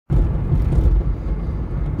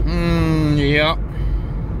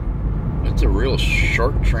It's a real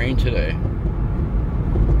short train today.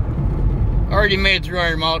 Already made through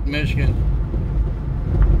Iron Mountain, Michigan.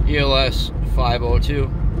 ELS 502.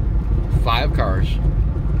 5 cars.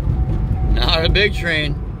 Not a big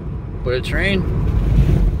train, but a train.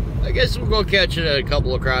 I guess we'll go catch it at a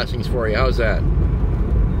couple of crossings for you. How's that?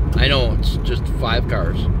 I know, it's just 5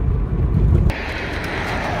 cars.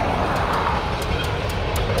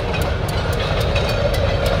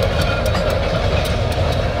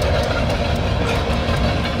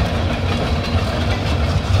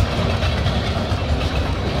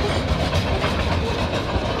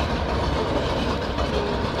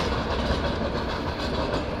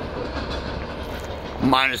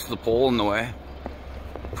 Minus the pole in the way.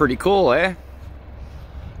 Pretty cool, eh?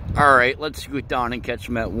 Alright, let's scoot down and catch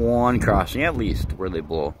them at one crossing, at least, where they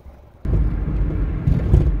blow.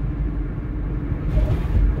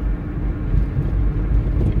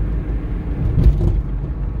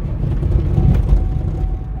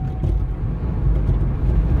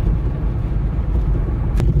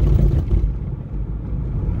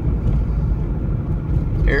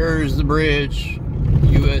 Here's the bridge,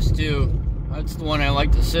 US 2. That's the one I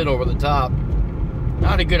like to sit over the top.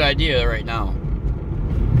 Not a good idea right now.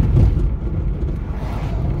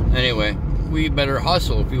 Anyway, we better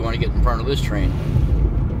hustle if we want to get in front of this train.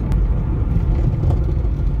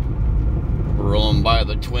 We're rolling by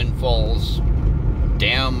the Twin Falls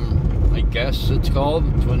Dam, I guess it's called.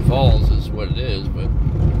 Twin Falls is what it is, but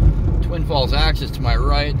Twin Falls access to my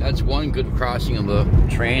right. That's one good crossing of the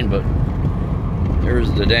train, but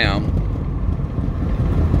there's the dam.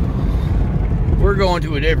 We're going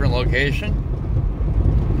to a different location,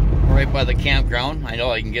 right by the campground. I know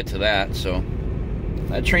I can get to that, so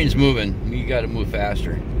that train's moving. You got to move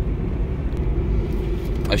faster.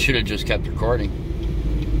 I should have just kept recording.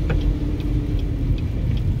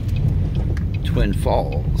 Twin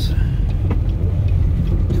Falls.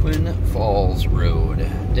 Twin Falls Road.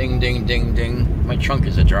 Ding, ding, ding, ding. My trunk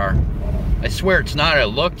is ajar. I swear it's not. I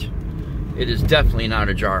looked. It is definitely not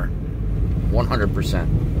ajar.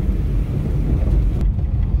 100%.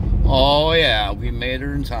 Oh yeah, we made it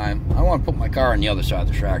in time. I want to put my car on the other side of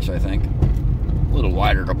the tracks, I think. A little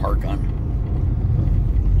wider to park on.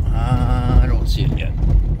 I don't see it yet.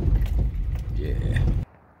 Yeah.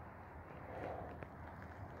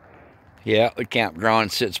 Yeah, the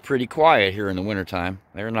campground sits pretty quiet here in the wintertime.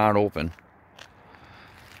 They're not open.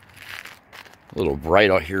 A little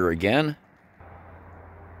bright out here again.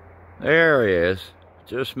 There he is.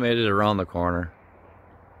 Just made it around the corner.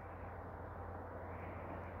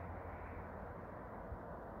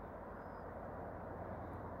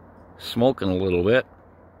 Smoking a little bit.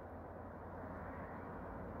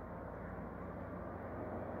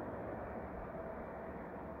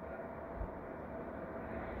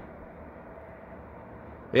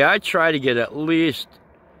 Yeah, I try to get at least,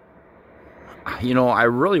 you know, I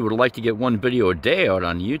really would like to get one video a day out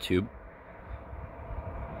on YouTube.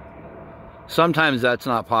 Sometimes that's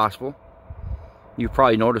not possible. You've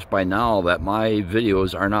probably noticed by now that my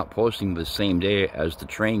videos are not posting the same day as the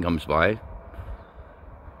train comes by.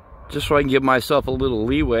 Just so I can give myself a little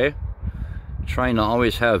leeway, trying to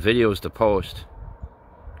always have videos to post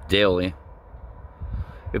daily.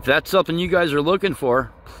 If that's something you guys are looking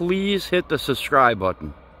for, please hit the subscribe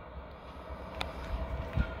button.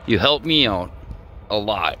 You help me out a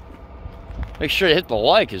lot. Make sure to hit the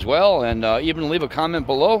like as well, and even leave a comment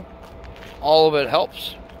below. All of it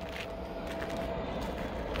helps.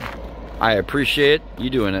 I appreciate you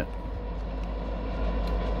doing it.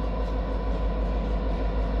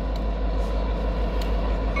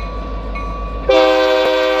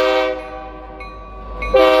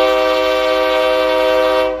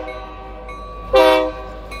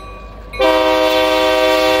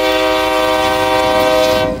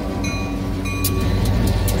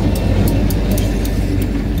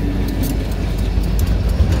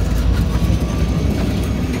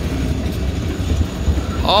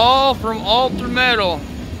 All from Ultra Metal.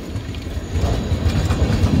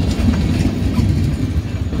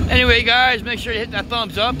 Anyway, guys, make sure to hit that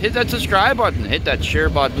thumbs up, hit that subscribe button, hit that share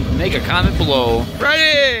button, make a comment below.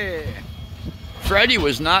 Freddy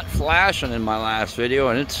was not flashing in my last video,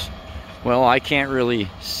 and it's, well, I can't really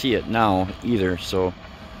see it now either, so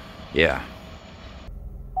yeah.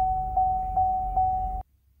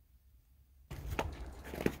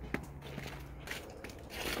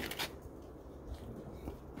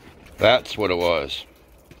 That's what it was.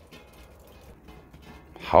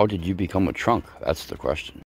 How did you become a trunk? That's the question.